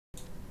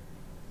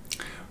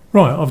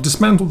Right, I've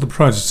dismantled the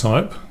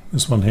prototype,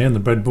 this one here, and the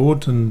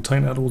breadboard, and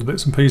taken out all the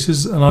bits and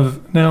pieces, and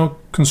I've now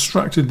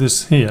constructed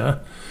this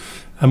here,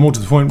 and more to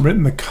the point,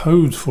 written the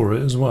code for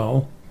it as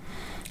well.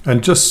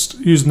 And just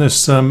using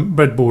this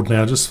breadboard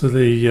now, just for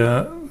the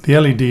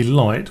LED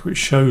light, which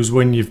shows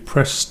when you've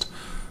pressed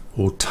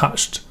or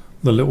touched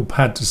the little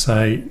pad to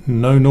say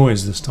no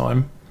noise this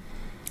time.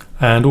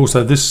 And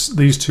also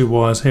these two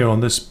wires here on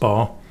this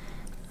bar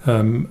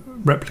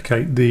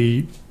replicate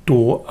the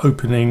door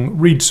opening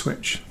reed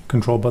switch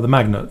controlled by the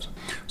magnet.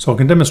 So I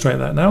can demonstrate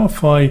that now.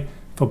 If I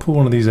pull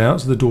one of these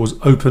out, so the door's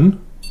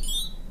open,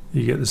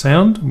 you get the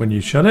sound when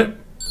you shut it.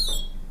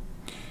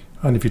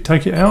 And if you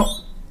take it out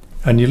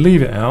and you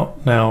leave it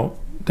out, now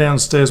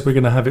downstairs we're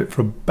going to have it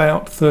for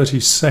about 30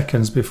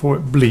 seconds before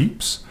it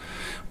bleeps.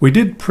 We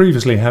did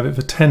previously have it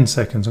for 10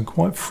 seconds, and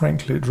quite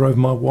frankly it drove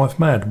my wife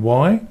mad.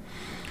 Why?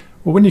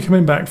 Well, when you're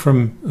coming back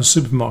from a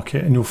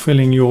supermarket and you're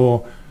filling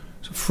your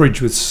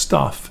fridge with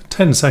stuff,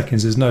 10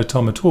 seconds is no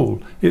time at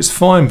all. It's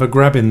fine for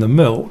grabbing the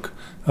milk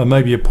or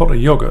maybe a pot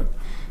of yogurt,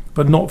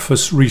 but not for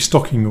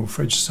restocking your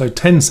fridge. So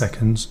 10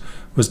 seconds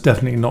was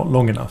definitely not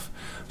long enough.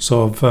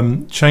 So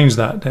I've changed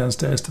that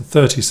downstairs to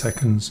 30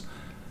 seconds,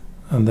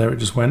 and there it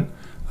just went.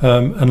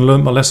 And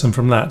learnt my lesson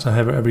from that to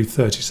have it every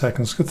 30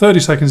 seconds. Because 30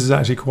 seconds is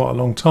actually quite a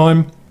long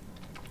time.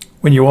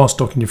 When you are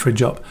stocking your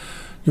fridge up,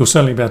 you'll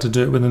certainly be able to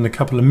do it within a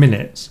couple of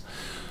minutes.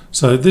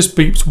 So this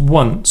beeps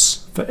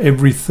once for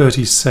every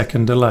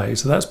 30-second delay.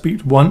 So that's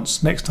beeped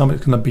once. Next time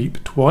it's going to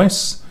beep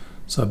twice.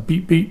 So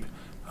beep, beep.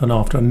 And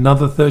after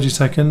another 30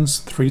 seconds,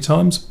 3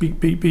 times, beep,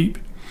 beep, beep.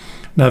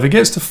 Now if it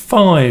gets to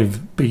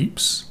 5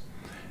 beeps,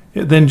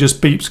 it then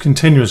just beeps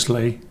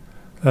continuously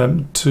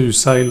to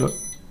say, look,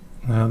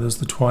 now there's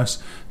the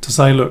twice, to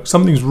say, look,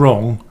 something's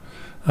wrong.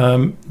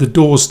 The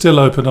door's still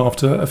open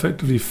after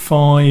effectively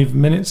 5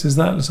 minutes, is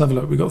that? Let's have a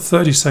look. We've got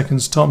 30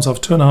 seconds times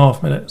off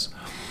 2.5 minutes.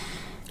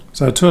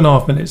 So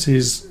 2.5 minutes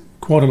is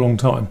quite a long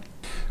time.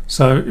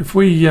 So if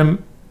we,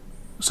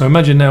 so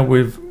imagine now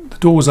the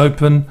door's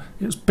open,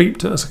 it's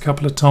beeped at us a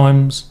couple of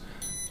times,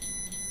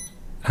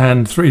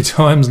 and 3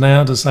 times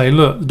now to say,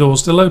 look, the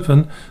door's still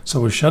open, so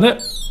we'll shut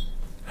it,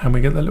 and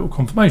we get that little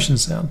confirmation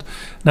sound.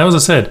 Now, as I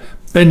said,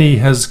 Benny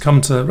has come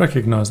to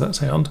recognise that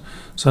sound,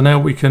 so now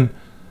we can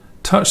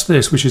touch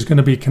this, which is going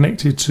to be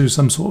connected to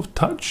some sort of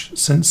touch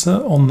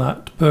sensor on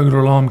that burglar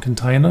alarm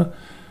container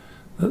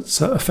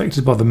that's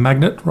affected by the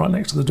magnet right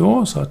next to the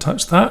door. So I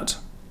touch that.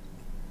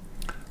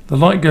 The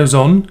light goes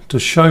on to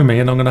show me,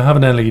 and I'm going to have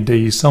an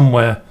LED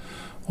somewhere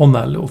on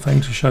that little thing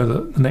to show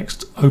that the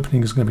next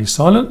opening is going to be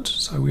silent.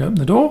 So we open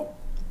the door,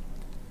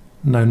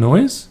 no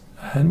noise,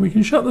 and we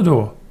can shut the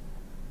door,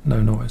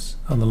 no noise,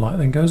 and the light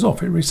then goes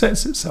off. It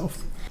resets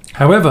itself.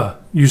 However,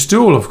 you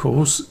still, of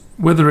course,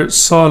 whether it's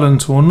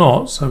silent or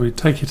not, so we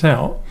take it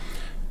out,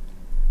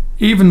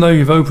 even though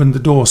you've opened the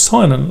door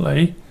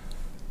silently,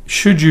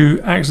 should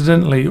you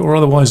accidentally or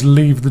otherwise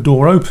leave the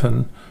door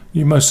open,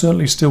 you most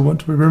certainly still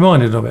want to be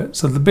reminded of it.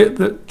 So the bit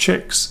that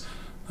checks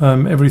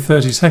every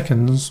 30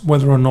 seconds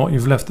whether or not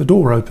you've left the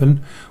door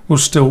open will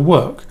still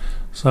work.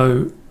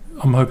 So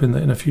I'm hoping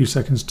that in a few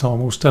seconds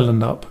time we'll still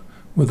end up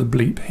with a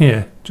bleep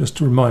here, just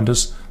to remind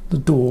us the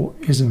door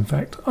is in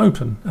fact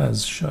open,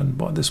 as shown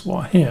by this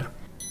wire here.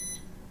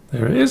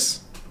 There it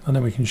is, and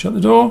then we can shut the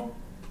door.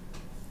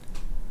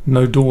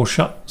 No door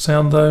shut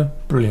sound though.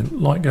 Brilliant.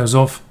 Light goes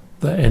off.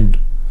 The end.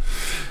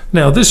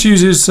 Now this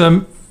uses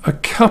a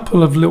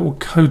couple of little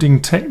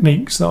coding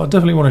techniques that I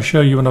definitely want to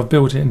show you when I've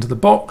built it into the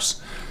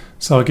box.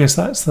 So I guess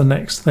that's the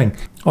next thing.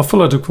 I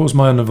followed, of course,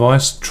 my own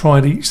advice,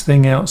 tried each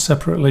thing out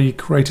separately,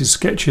 created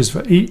sketches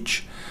for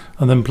each,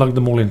 and then plugged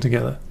them all in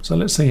together. So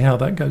let's see how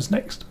that goes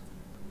next.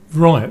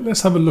 Right,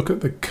 let's have a look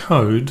at the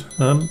code.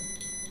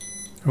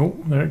 Oh,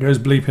 there it goes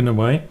bleeping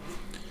away.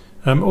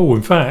 Oh,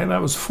 in fact,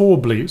 that was 4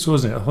 bleeps,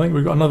 wasn't it? I think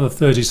we've got another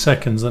 30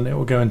 seconds and it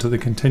will go into the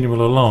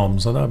continual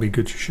alarm, so that'll be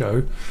good to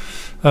show.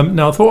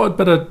 Now, I thought I'd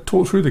better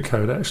talk through the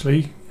code,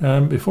 actually,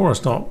 before I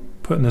start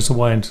putting this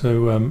away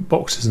into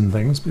boxes and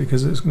things,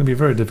 because it's going to be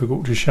very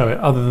difficult to show it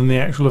other than the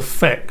actual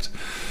effect.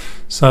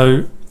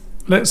 So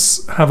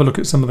let's have a look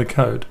at some of the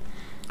code.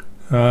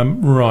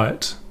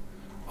 Right.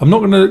 I'm not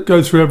going to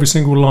go through every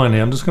single line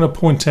here. I'm just going to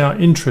point out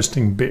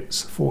interesting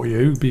bits for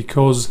you,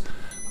 because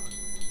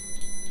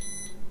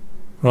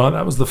right,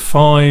 that was the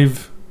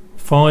 5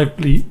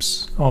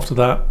 bleeps. After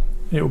that,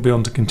 it will be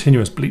on to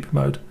continuous bleep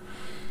mode,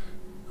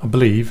 I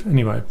believe.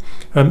 Anyway,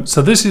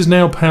 so this is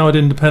now powered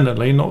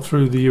independently, not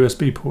through the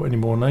USB port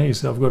anymore. Now you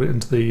see I've got it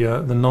into the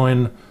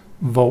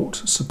 9-volt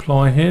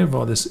supply here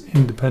via this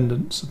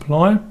independent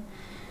supply,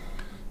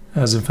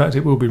 as in fact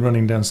it will be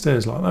running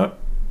downstairs like that.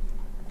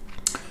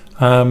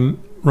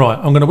 Right,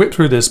 I'm going to whip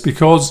through this,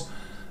 because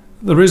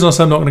the reason I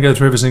say I'm not going to go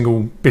through every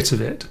single bit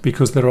of it,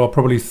 because there are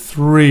probably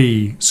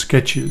 3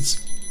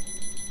 sketches.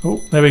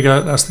 Oh, there we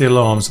go, that's the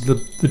alarm. So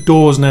the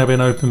door's now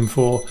been open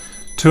for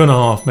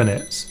 2.5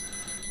 minutes,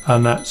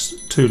 and that's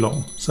too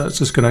long. So it's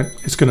just going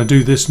to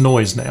do this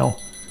noise now.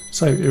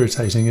 So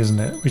irritating, isn't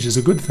it? Which is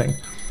a good thing,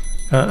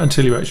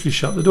 until you actually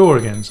shut the door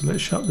again. So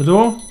let's shut the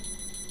door.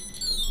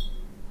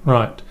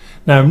 Right,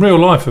 Now in real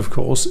life, of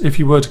course, if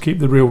you were to keep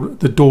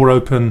the door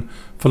open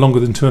for longer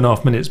than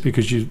 2.5 minutes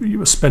because you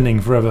were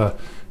spending forever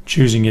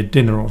choosing your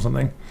dinner or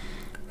something,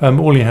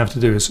 all you have to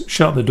do is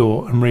shut the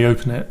door and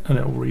reopen it, and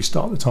it will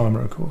restart the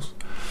timer, of course.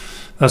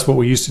 That's what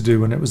we used to do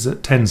when it was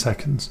at 10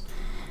 seconds.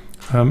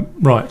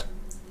 Right.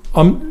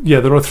 Yeah,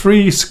 there are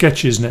 3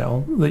 sketches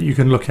now that you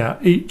can look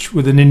at, each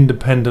with an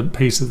independent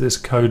piece of this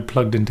code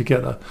plugged in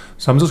together.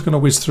 So I'm just going to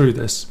whiz through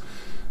this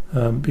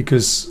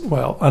because,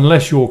 well,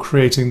 unless you're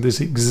creating this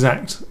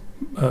exact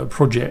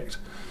project,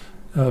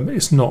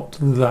 it's not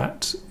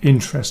that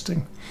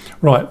interesting.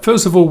 Right,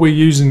 first of all, we're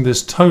using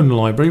this tone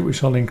library,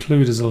 which I'll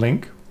include as a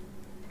link.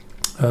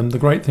 The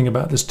great thing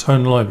about this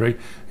tone library,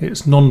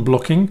 it's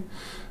non-blocking.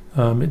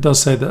 It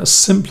does say that a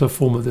simpler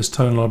form of this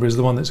tone library is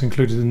the one that's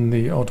included in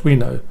the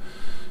Arduino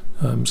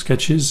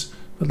sketches,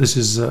 but this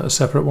is a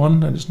separate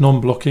one, and it's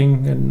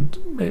non-blocking and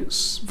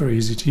it's very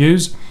easy to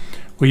use.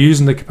 We're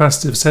using the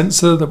capacitive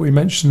sensor that we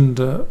mentioned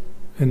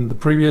in the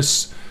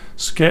previous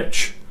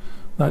sketch.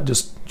 That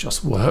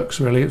just works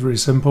really, it's really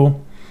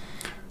simple.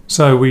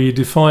 So we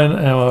define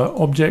our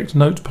object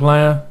note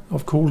player,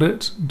 I've called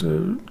it,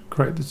 to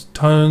create the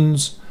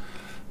tones.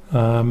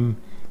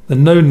 The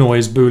no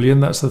noise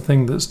boolean, that's the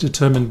thing that's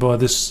determined by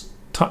this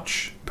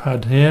touch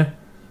pad here.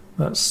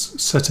 That's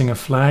setting a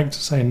flag to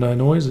say no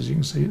noise. As you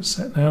can see, it's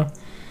set now.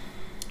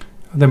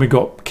 And then we've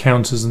got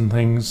counters and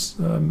things,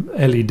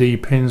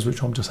 LED pins,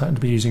 which I'm just happen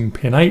to be using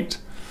pin 8.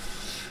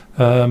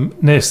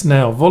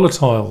 Now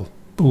volatile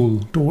bool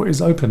door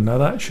is open. Now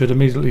that should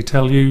immediately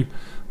tell you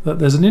that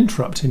there's an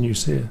interrupt in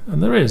use here,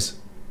 and there is.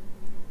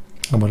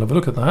 And we'll have a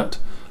look at that.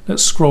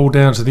 Let's scroll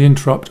down to the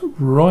interrupt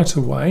right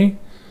away,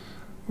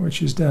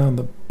 which is down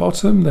the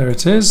bottom. There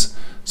it is.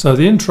 So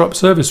the interrupt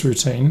service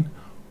routine,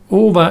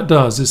 all that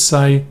does is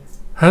say,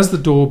 has the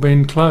door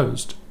been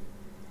closed?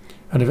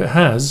 And if it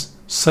has,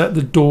 set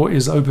the door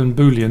is open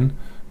boolean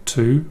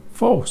to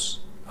false.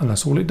 And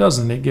that's all it does,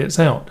 and it gets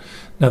out.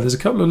 Now there's a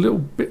couple of little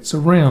bits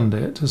around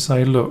it to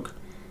say, look,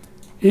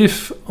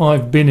 if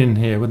I've been in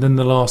here within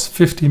the last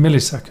 50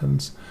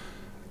 milliseconds,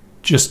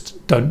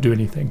 just don't do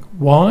anything.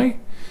 Why?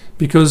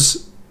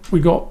 Because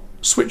we got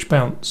switch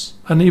bounce,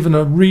 and even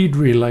a read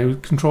relay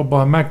controlled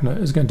by a magnet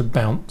is going to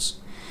bounce.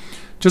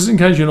 Just in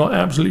case you're not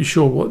absolutely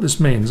sure what this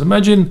means,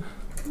 imagine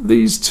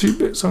these 2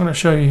 bits I'm going to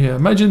show you here.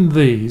 Imagine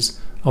these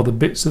are the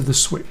bits of the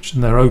switch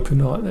and they're open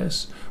like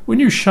this. When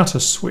you shut a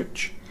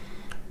switch,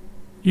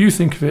 you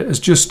think of it as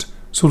just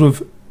sort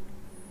of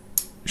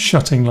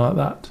shutting like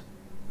that,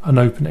 and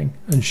opening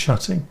and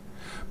shutting.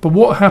 But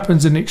what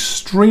happens in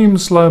extreme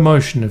slow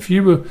motion, if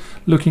you were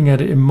looking at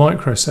it in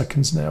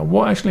microseconds now,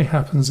 what actually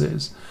happens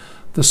is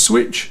the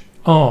switch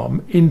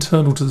arm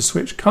internal to the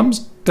switch comes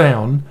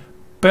down,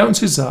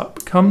 bounces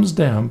up, comes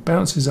down,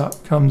 bounces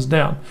up, comes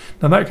down.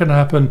 Now that can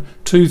happen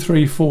 2,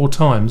 3, 4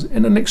 times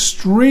in an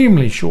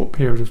extremely short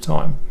period of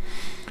time.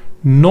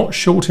 Not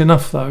short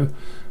enough though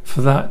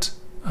for that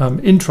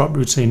interrupt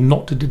routine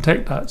not to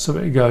detect that, so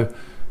it would go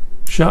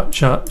shut,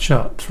 shut,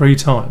 shut 3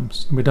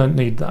 times. We don't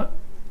need that.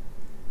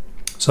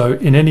 So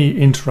in any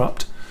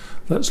interrupt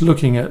that's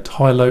looking at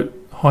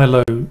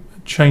high-low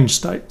change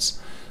states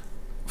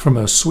from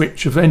a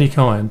switch of any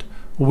kind,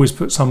 always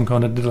put some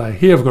kind of delay.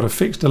 Here I've got a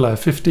fixed delay of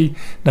 50.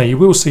 Now you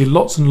will see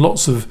lots and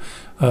lots of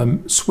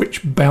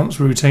switch bounce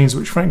routines,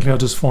 which frankly I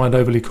just find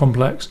overly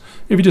complex.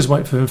 If you just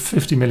wait for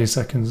 50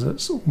 milliseconds,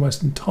 that's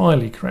almost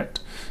entirely correct.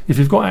 If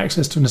you've got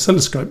access to an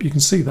oscilloscope, you can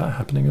see that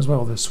happening as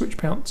well, the switch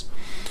bounce.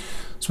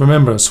 So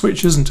remember, a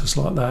switch isn't just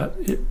like that,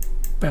 it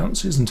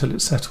bounces until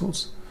it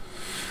settles.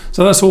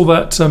 So that's all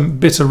that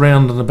bit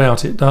around and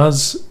about it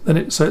does.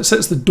 So it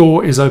sets the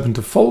door is open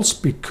to false,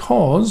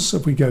 because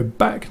if we go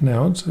back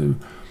now to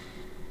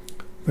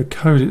the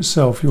code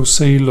itself, you'll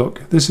see,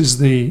 look, this is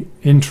the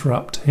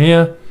interrupt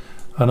here,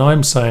 and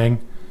I'm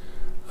saying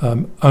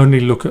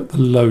only look at the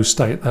low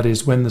state, that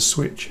is when the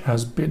switch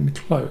has been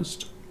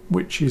closed,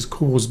 which is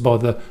caused by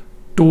the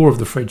door of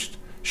the fridge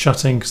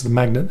shutting, because the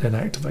magnet then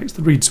activates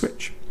the read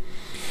switch.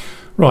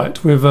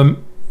 Right, we've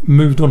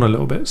moved on a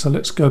little bit, so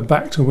let's go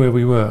back to where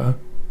we were.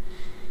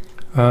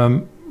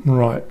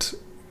 Right,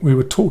 we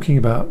were talking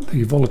about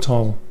the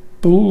volatile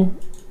bool.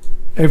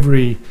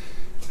 Every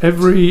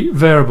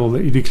variable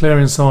that you declare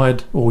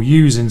inside or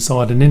use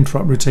inside an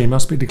interrupt routine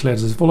must be declared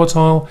as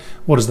volatile.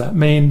 What does that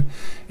mean?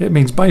 It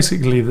means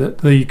basically that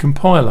the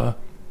compiler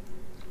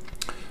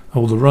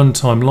or the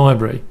runtime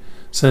library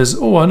says,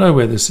 oh, I know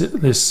where this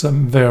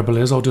variable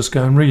is, I'll just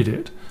go and read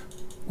it,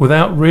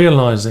 without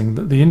realizing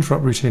that the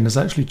interrupt routine has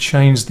actually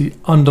changed the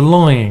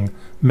underlying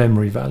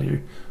memory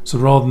value, so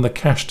rather than the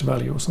cached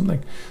value or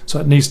something. So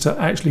it needs to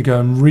actually go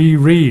and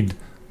reread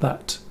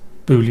that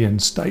Boolean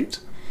state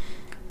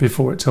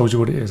before it tells you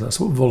what it is. That's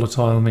what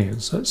volatile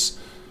means. So it's,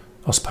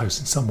 I suppose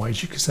in some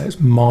ways you could say it's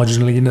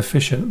marginally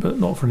inefficient, but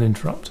not for an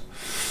interrupt.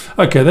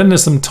 Okay, then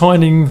there's some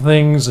timing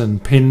things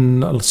and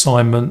pin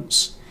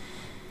assignments.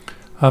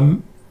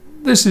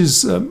 This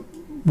is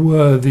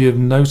worthy of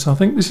note, I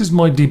think. This is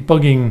my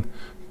debugging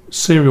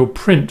serial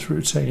print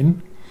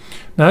routine.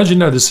 Now, as you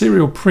know, the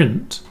serial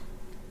print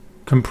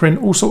can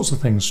print all sorts of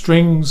things,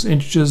 strings,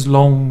 integers,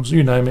 longs,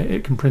 you name it,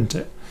 it can print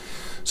it.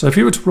 So if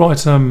you were to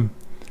write a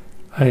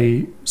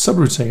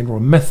subroutine or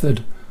a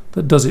method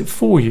that does it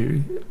for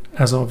you,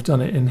 as I've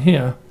done it in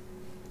here,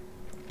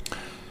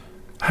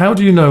 how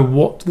do you know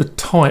what the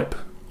type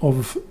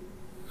of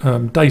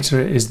data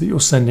it is that you're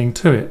sending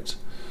to it?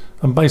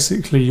 And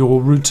basically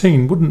your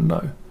routine wouldn't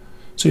know.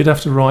 So you'd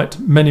have to write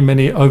many,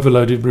 many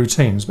overloaded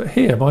routines. But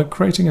here, by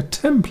creating a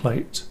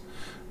template,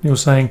 you're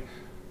saying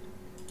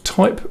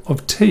type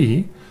of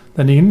T,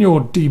 then in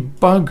your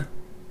debug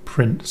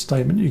print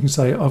statement, you can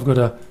say, I've got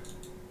a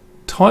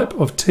type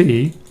of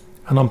T,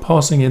 and I'm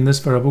passing in this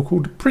variable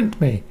called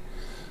print me.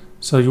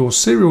 So your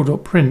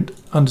serial.print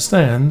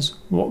understands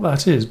what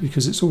that is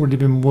because it's already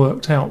been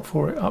worked out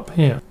for it up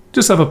here.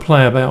 Just have a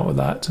play about with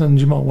that,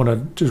 and you might want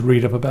to just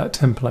read up about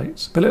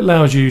templates. But it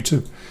allows you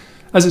to,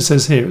 as it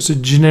says here, it's a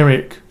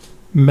generic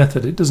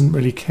method. It doesn't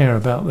really care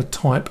about the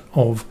type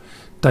of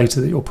data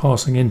that you're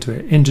passing into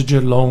it. Integer,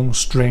 long,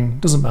 string,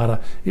 doesn't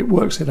matter. It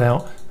works it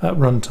out at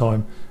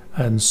runtime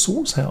and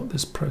sorts out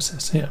this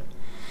process here.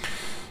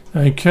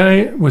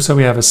 Okay, so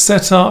we have a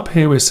setup.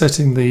 Here we're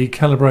setting the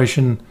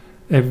calibration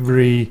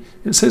every,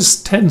 it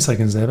says 10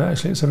 seconds there, but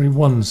actually it's every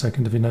 1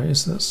 second if you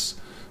notice. That's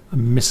a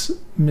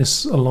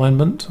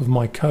misalignment of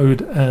my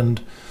code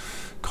and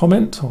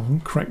comment.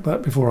 I'll correct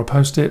that before I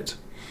post it.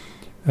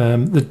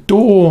 The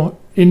door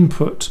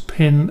input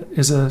pin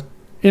is a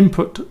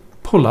input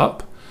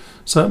pull-up,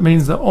 so it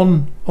means that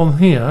on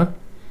here,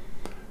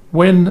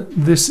 when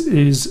this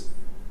is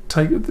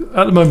at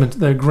the moment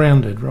they're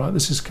grounded, right?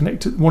 This is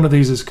connected, one of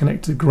these is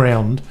connected to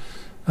ground,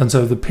 and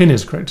so the pin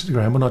is connected to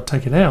ground. When I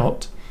take it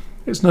out,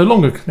 it's no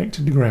longer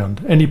connected to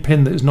ground. Any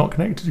pin that is not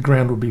connected to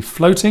ground will be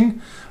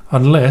floating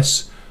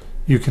unless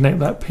you connect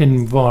that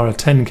pin via a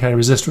 10k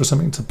resistor or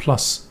something to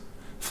plus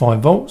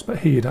 5 volts, but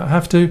here you don't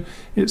have to.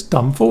 It's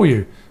done for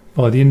you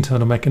by the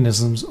internal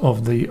mechanisms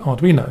of the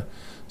Arduino.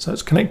 So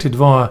it's connected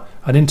via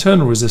an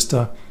internal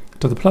resistor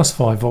to the plus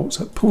 5 volts.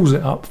 It pulls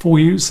it up for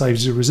you,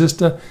 saves you a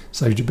resistor,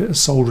 saves you a bit of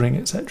soldering,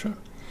 etc.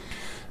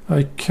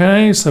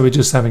 Okay, so we're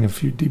just having a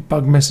few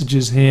debug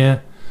messages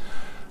here,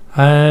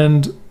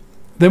 and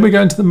then we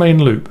go into the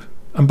main loop,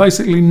 and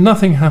basically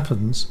nothing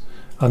happens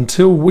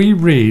until we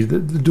read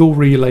that the door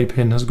relay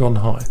pin has gone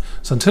high.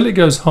 So until it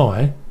goes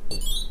high,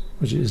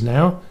 which it is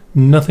now,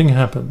 nothing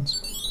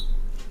happens.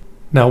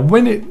 Now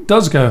when it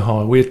does go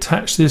high, we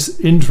attach this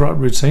interrupt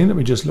routine that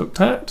we just looked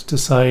at to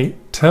say,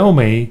 tell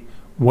me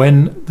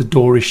when the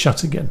door is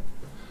shut again,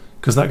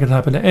 because that could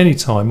happen at any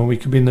time and we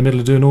could be in the middle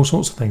of doing all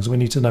sorts of things we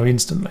need to know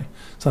instantly.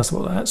 So that's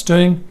what that's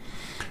doing.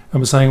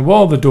 And we're saying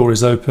while the door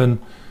is open,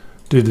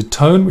 do the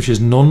tone, which is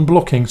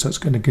non-blocking, so it's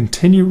going to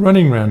continue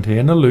running around here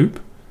in a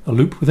loop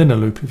within a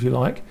loop if you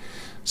like,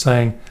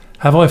 saying,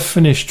 have I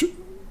finished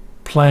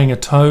playing a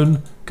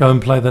tone? Go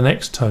and play the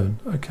next tone.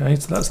 Okay,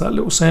 so that's that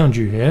little sound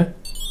you hear.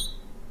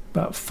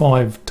 About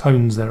 5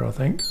 tones there, I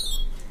think,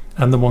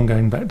 and the one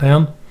going back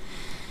down.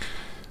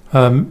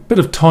 Bit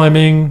of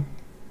timing,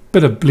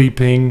 bit of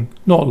bleeping,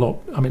 not a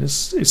lot. I mean,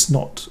 it's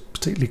not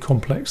particularly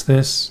complex,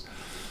 this.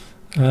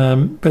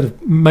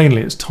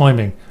 Mainly it's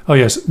timing. Oh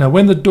yes, now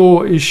when the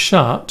door is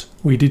shut,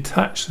 we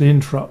detach the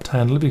interrupt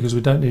handler because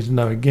we don't need to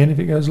know again if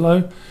it goes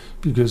low,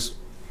 because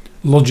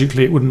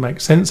logically it wouldn't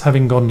make sense.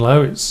 Having gone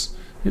low, it's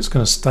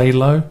going to stay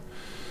low.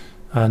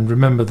 And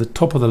remember, the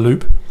top of the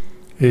loop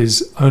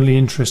is only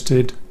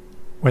interested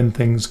when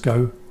things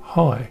go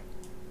high.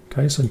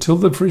 Okay, so until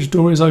the fridge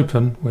door is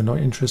open, we're not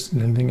interested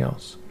in anything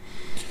else.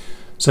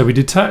 So we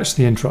detach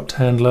the interrupt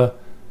handler,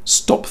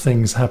 stop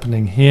things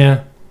happening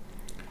here,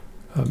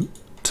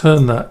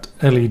 turn that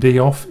LED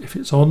off if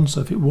it's on.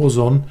 So if it was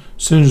on,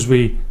 as soon as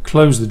we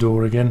close the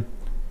door again,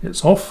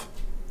 it's off.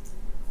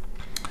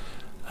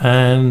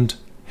 And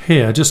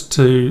here, just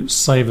to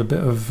save a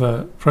bit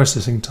of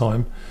processing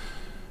time,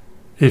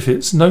 if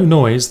it's no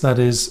noise, that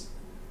is,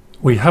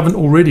 we haven't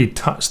already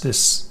touched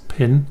this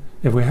pin.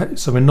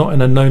 So we're not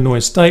in a no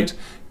noise state,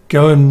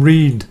 go and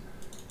read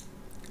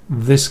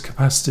this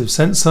capacitive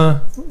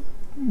sensor,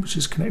 which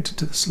is connected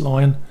to this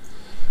line.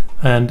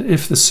 And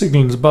if the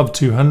signal is above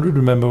 200,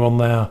 remember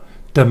on our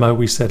demo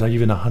we said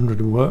even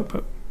 100 will work,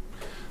 but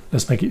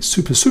let's make it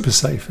super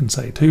safe and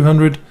say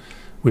 200.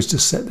 We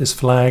just set this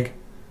flag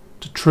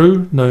to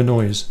true, no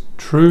noise,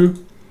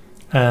 true,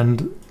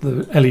 and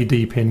the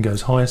LED pin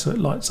goes high, so it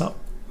lights up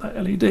that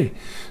LED.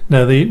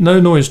 Now the no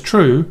noise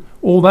true,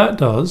 all that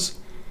does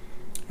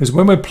is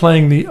when we're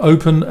playing the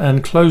open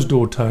and closed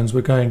door tones,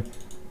 we're going,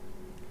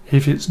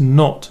 if it's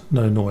not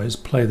no noise,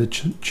 play the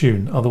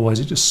tune. Otherwise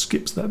it just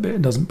skips that bit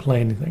and doesn't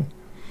play anything.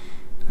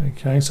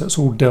 Okay, so it's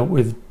all dealt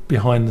with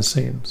behind the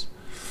scenes.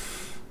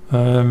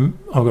 I've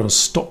got a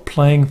stop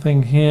playing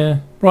thing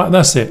here. Right,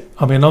 that's it.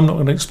 I mean, I'm not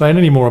going to explain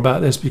any more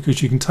about this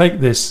because you can take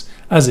this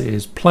as it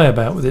is, play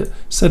about with it,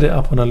 set it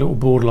up on a little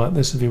board like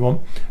this if you want,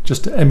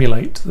 just to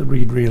emulate the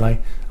read relay,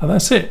 and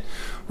that's it.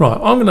 Right,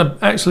 I'm going to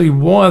actually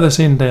wire this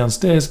in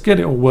downstairs, get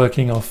it all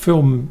working. I'll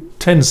film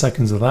 10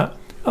 seconds of that,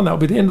 and that'll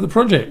be the end of the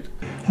project.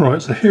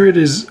 Right, so here it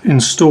is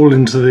installed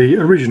into the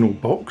original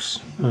box.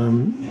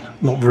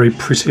 Not very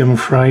pretty, I'm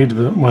afraid,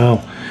 but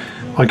well,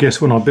 I guess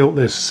when I built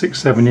this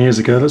 6-7 years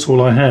ago, that's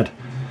all I had.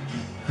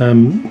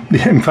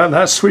 In fact,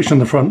 that switch on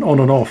the front on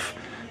and off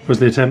was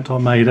the attempt I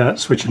made at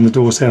switching the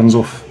door sounds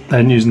off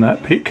then using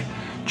that PIC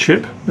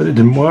chip, but it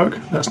didn't work.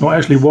 That's not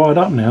actually wired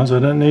up now, so I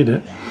don't need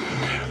it.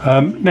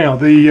 Now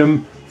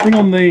the thing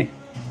on the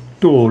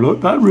door,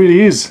 look, that really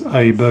is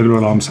a burglar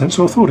alarm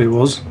sensor. I thought it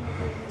was.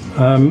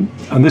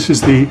 And this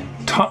is the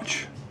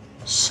touch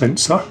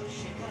sensor.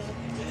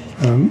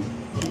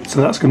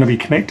 So that's going to be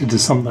connected to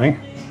something.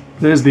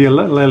 There's the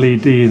little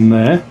LED in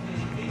there.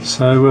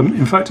 So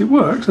in fact it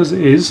works as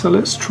it is, so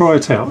let's try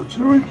it out,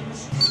 shall we?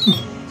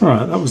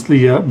 Right, that was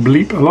the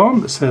bleep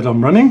alarm that said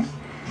I'm running.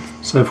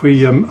 So if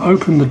we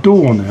open the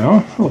door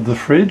now of the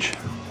fridge,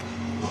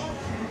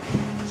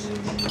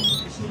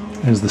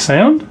 there's the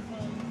sound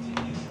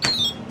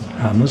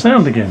and the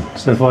sound again.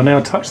 So if I now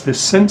touch this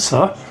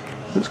sensor,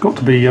 it's got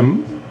to be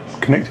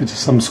connected to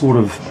some sort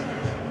of,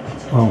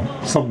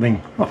 well,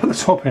 something up at the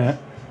top here.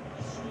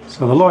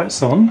 So the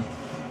light's on,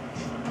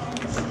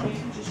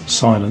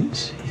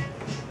 silence.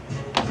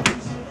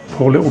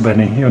 Poor little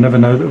Benny, he'll never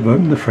know that we've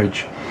opened the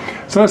fridge.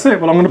 So that's it.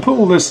 Well, I'm going to put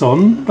all this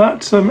on.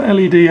 That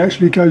LED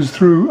actually goes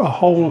through a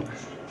hole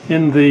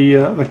in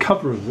the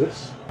cover of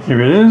this.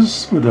 Here it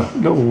is with a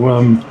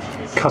little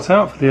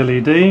cutout for the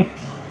LED.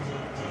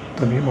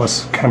 Don't think my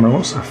camera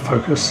wants to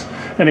focus.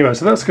 Anyway,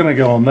 so that's going to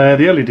go on there.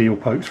 The LED will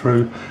poke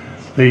through.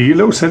 The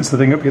little sensor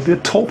thing up at the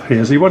top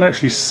here, so you won't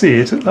actually see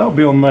it. That'll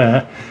be on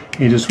there.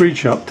 You just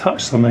reach up,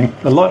 touch something,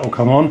 the light will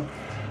come on,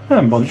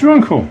 and bother your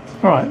uncle.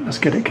 All right, let's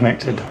get it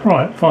connected.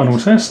 Right, final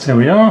test. Here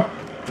we are.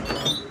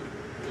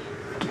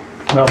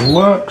 That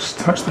works.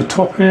 Touch the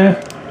top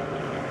here.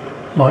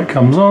 Light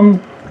comes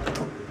on.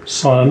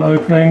 Silent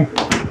opening.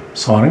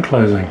 Silent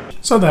closing.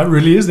 So that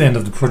really is the end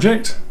of the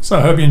project. So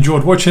I hope you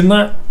enjoyed watching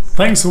that.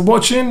 Thanks for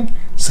watching.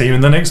 See you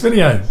in the next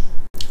video.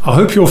 I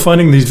hope you're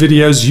finding these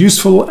videos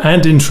useful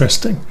and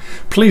interesting.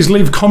 Please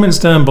leave comments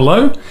down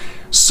below.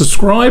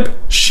 Subscribe,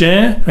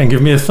 share, and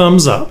give me a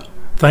thumbs up.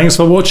 Thanks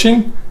for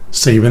watching.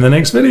 See you in the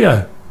next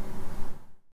video.